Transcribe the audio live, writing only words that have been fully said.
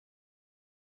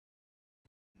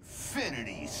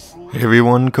Hey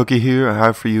everyone, Cookie here. I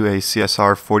have for you a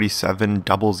CSR 47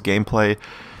 doubles gameplay.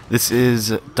 This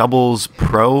is doubles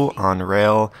pro on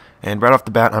rail, and right off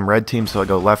the bat I'm red team, so I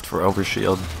go left for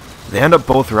Overshield. They end up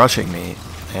both rushing me,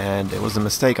 and it was a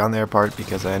mistake on their part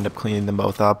because I end up cleaning them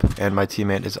both up, and my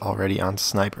teammate is already on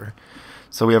sniper.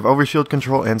 So we have Overshield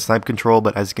control and snipe control,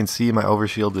 but as you can see my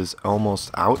Overshield is almost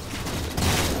out.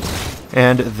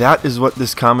 And that is what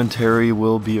this commentary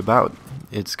will be about.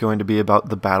 It's going to be about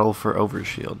the battle for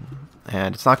Overshield.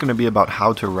 And it's not going to be about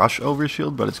how to rush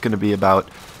Overshield, but it's going to be about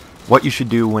what you should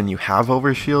do when you have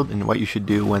Overshield and what you should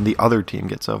do when the other team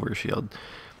gets Overshield.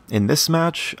 In this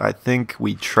match, I think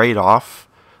we trade off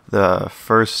the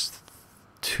first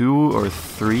two or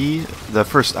three. I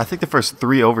think the first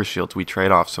three Overshields we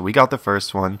trade off. So we got the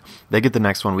first one, they get the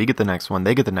next one, we get the next one,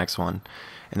 they get the next one.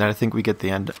 And then I think we get we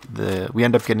end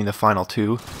up getting the final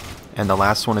two, and the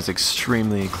last one is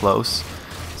extremely close.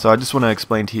 So I just want to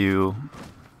explain to you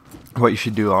what you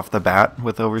should do off the bat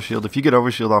with Overshield. If you get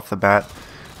Overshield off the bat,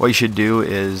 what you should do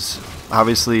is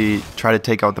obviously try to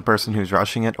take out the person who's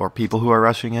rushing it or people who are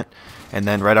rushing it, and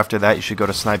then right after that you should go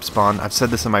to snipe spawn. I've said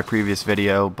this in my previous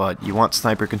video, but you want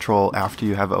sniper control after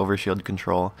you have Overshield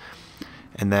control,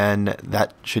 and then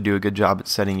that should do a good job at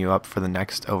setting you up for the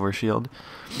next Overshield.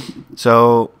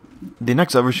 So the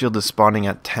next Overshield is spawning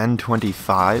at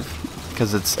 10:25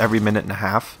 because it's every minute and a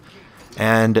half.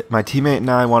 And my teammate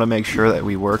and I want to make sure that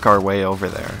we work our way over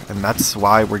there. And that's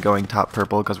why we're going top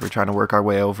purple, because we're trying to work our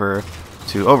way over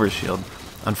to Overshield.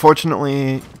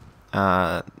 Unfortunately,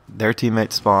 their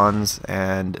teammate spawns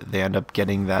and they end up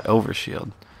getting that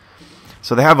Overshield.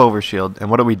 So they have Overshield, and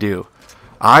what do?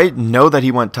 I know that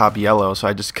he went top yellow, so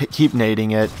I just keep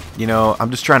nading it. You know,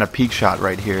 I'm just trying to peek shot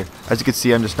right here. As you can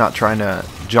see, I'm just not trying to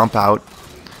jump out.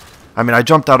 I mean, I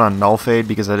jumped out on null fade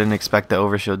because I didn't expect the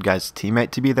Overshield guy's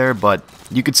teammate to be there, but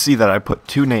you could see that I put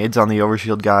 2 nades on the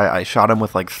Overshield guy. I shot him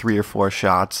with like 3 or 4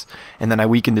 shots, and then I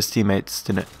weakened his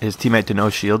teammate to no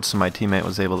shield, so my teammate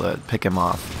was able to pick him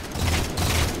off.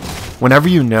 Whenever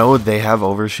you know they have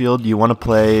Overshield, you want to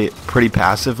play pretty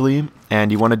passively, and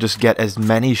you want to just get as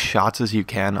many shots as you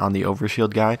can on the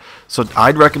Overshield guy. So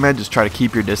I'd recommend just try to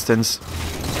keep your distance,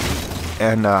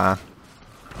 and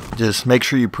just make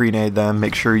sure you pre-nade them,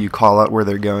 make sure you call out where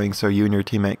they're going so you and your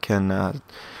teammate can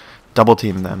double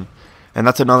team them. And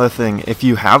that's another thing, if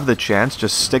you have the chance,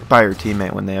 just stick by your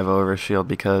teammate when they have Overshield,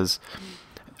 because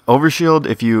Overshield,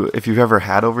 if you've ever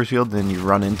had Overshield, then you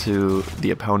run into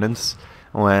the opponents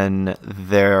when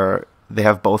they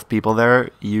have both people there,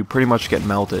 you pretty much get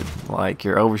melted. Like,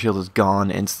 your Overshield is gone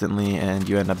instantly and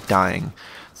you end up dying.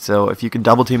 So if you can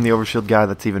double team the Overshield guy,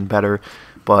 that's even better.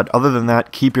 But other than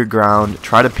that, keep your ground.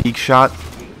 Try to peek shot,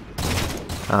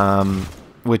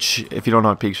 which, if you don't know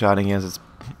what peek shotting is, it's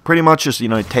pretty much just, you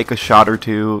know, take a shot or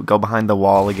two, go behind the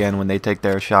wall again when they take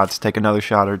their shots, take another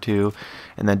shot or two,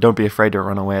 and then don't be afraid to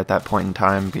run away at that point in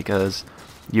time because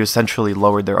you essentially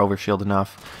lowered their Overshield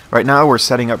enough. Right now we're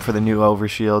setting up for the new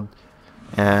Overshield,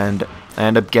 and I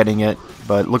end up getting it,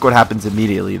 but look what happens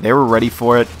immediately. They were ready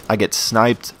for it. I get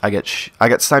sniped. I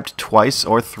get sniped twice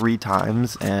or 3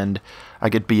 times, and I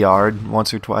get BR'd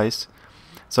once or twice.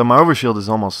 So my Overshield is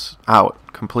almost out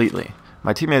completely.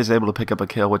 My teammate is able to pick up a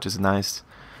kill, which is nice,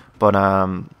 but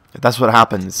that's what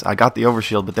happens. I got the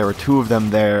Overshield, but there were 2 of them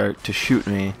there to shoot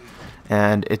me,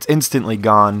 and it's instantly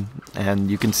gone,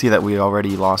 and you can see that we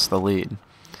already lost the lead.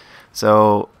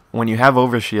 So when you have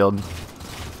Overshield,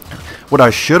 what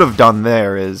I should have done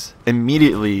there is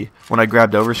immediately when I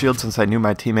grabbed Overshield, since I knew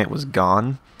my teammate was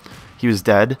gone, he was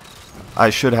dead, I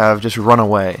should have just run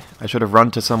away. I should have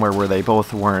run to somewhere where they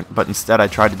both weren't, but instead I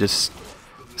tried to just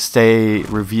stay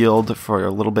revealed for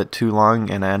a little bit too long,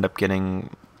 and I end up getting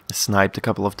sniped a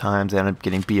couple of times, I end up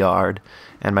getting BR'd,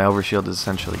 and my Overshield is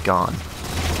essentially gone.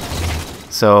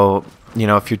 So, you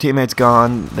know, if your teammate's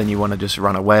gone, then you want to just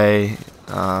run away.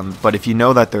 But if you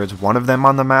know that there's one of them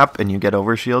on the map and you get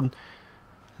Overshield,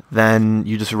 then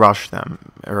you just rush them.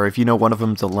 Or if you know one of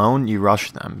them's alone, you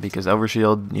rush them, because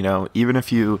Overshield, you know, even if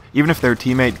their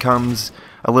teammate comes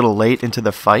a little late into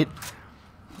the fight,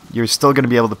 you're still going to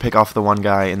be able to pick off the one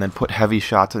guy and then put heavy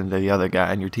shots into the other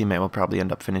guy, and your teammate will probably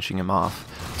end up finishing him off.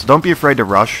 So don't be afraid to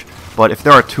rush, but if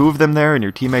there are 2 of them there and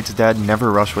your teammate's dead,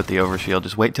 never rush with the Overshield.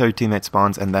 Just wait till your teammate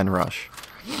spawns and then rush.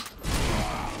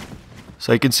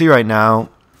 So you can see right now,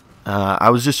 I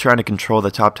was just trying to control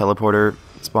the top teleporter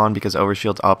spawn because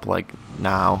Overshield's up like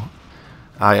now.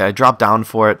 I dropped down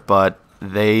for it, but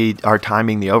they are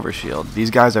timing the Overshield.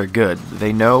 These guys are good.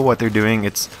 They know what they're doing.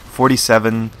 It's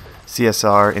 47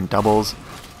 CSR in doubles,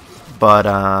 but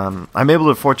I'm able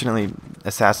to fortunately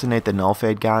assassinate the null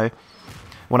fade guy,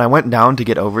 when I went down to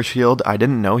get Overshield, I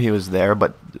didn't know he was there,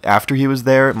 but after he was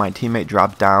there, my teammate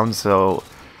dropped down, so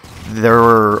there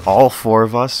were all 4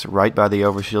 of us right by the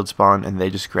Overshield spawn, and they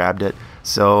just grabbed it.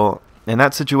 So in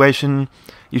that situation,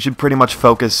 you should pretty much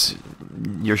focus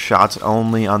your shots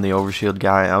only on the Overshield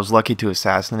guy. I was lucky to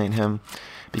assassinate him,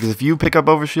 because if you pick up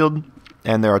Overshield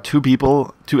and there are 2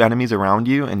 enemies around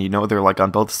you, and you know they're like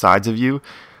on both sides of you,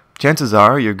 chances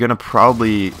are you're gonna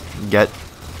probably get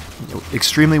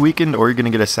extremely weakened, or you're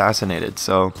gonna get assassinated.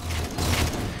 So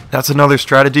that's another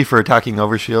strategy for attacking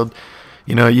Overshield.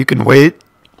 You know, you can wait.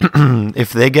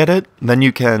 If they get it, then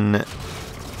you can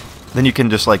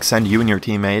just like send you and your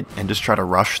teammate and just try to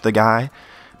rush the guy,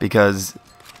 because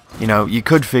you know, you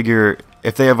could figure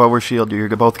if they have Overshield, you're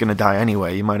both going to die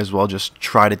anyway. You might as well just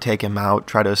try to take him out,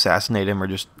 try to assassinate him, or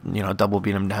just, you know, double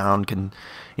beat him down.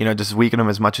 You know, just weaken him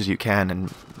as much as you can.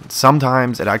 And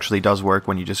sometimes it actually does work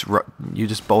when you just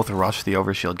both rush the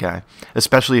Overshield guy,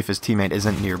 especially if his teammate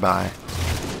isn't nearby.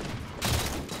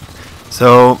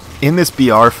 So in this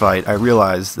BR fight, I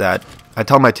realized that I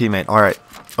tell my teammate, all right,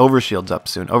 Overshield's up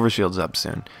soon. Overshield's up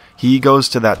soon. He goes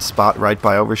to that spot right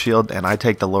by Overshield, and I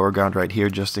take the lower ground right here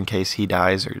just in case he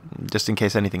dies or just in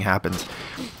case anything happens.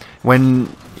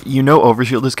 When you know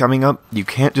Overshield is coming up, you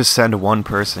can't just send one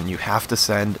person. You have to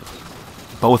send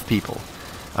both people.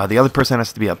 The other person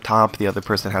has to be up top. The other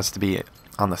person has to be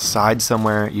on the side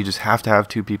somewhere. You just have to have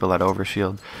 2 people at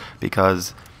Overshield,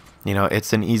 because you know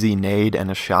it's an easy nade and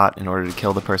a shot in order to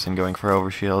kill the person going for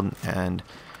Overshield, and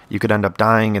you could end up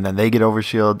dying, and then they get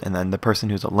Overshield, and then the person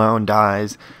who's alone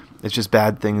dies. It's just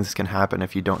bad things can happen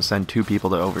if you don't send 2 people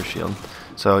to Overshield.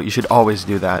 So you should always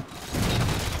do that.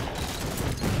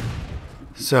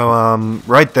 So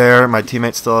right there, my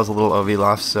teammate still has a little OV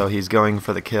loss, so he's going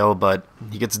for the kill, but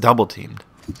he gets double teamed.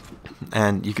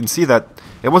 And you can see that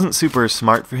it wasn't super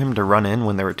smart for him to run in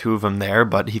when there were 2 of them there,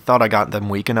 but he thought I got them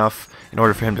weak enough in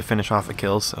order for him to finish off a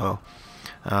kill, so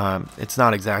it's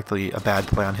not exactly a bad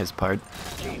play on his part.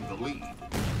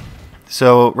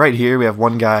 So right here we have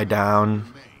 1 guy down.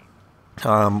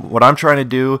 What I'm trying to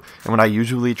do, and what I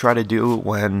usually try to do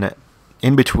when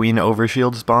in between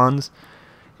Overshield spawns,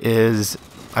 is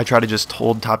I try to just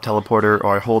hold top teleporter,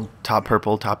 or I hold top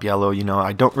purple, top yellow. You know,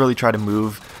 I don't really try to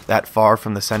move that far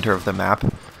from the center of the map,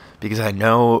 because I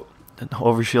know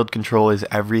Overshield control is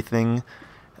everything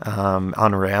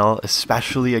on rail,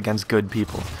 especially against good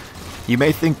people. You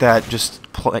may think that just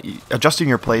adjusting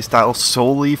your playstyle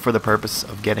solely for the purpose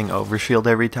of getting Overshield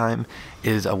every time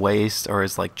is a waste, or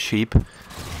is like cheap,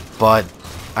 but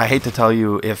I hate to tell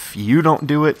you, if you don't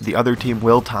do it, the other team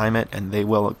will time it, and they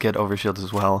will get Overshield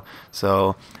as well.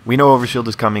 So we know Overshield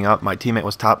is coming up. My teammate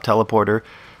was top teleporter.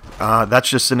 That's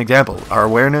just an example. Our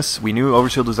awareness, we knew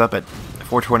Overshield was up at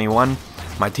 421.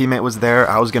 My teammate was there.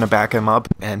 I was going to back him up,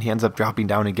 and he ends up dropping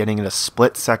down and getting it a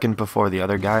split second before the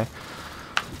other guy.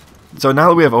 So now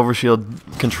that we have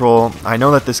Overshield control, I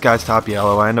know that this guy's top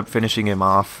yellow. I end up finishing him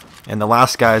off, and the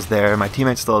last guy's there. My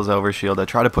teammate still has Overshield. I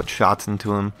try to put shots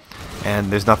into him, and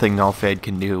there's nothing Null Fade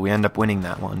can do. We end up winning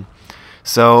that one.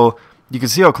 So you can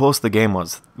see how close the game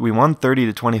was. We won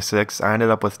 30-26. I ended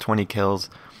up with 20 kills.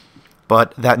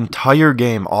 But that entire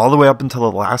game, all the way up until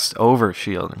the last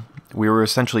Overshield, we were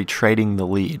essentially trading the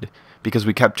lead, because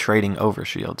we kept trading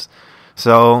Overshields.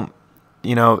 So,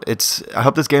 you know, I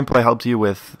hope this gameplay helped you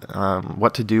with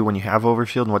what to do when you have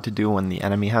Overshield and what to do when the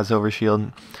enemy has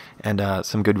Overshield, and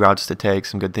some good routes to take,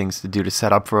 some good things to do to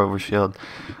set up for Overshield.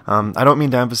 I don't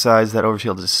mean to emphasize that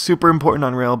Overshield is super important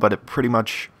on rail, but it pretty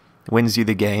much wins you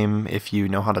the game if you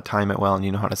know how to time it well and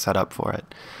you know how to set up for it.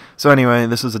 So anyway,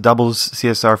 this was a doubles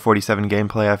CSR 47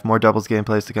 gameplay. I have more doubles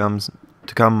gameplays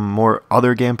to come, more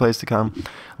other gameplays to come.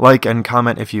 Like and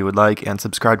comment if you would like, and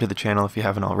subscribe to the channel if you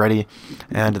haven't already.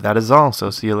 And that is all,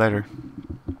 so see you later.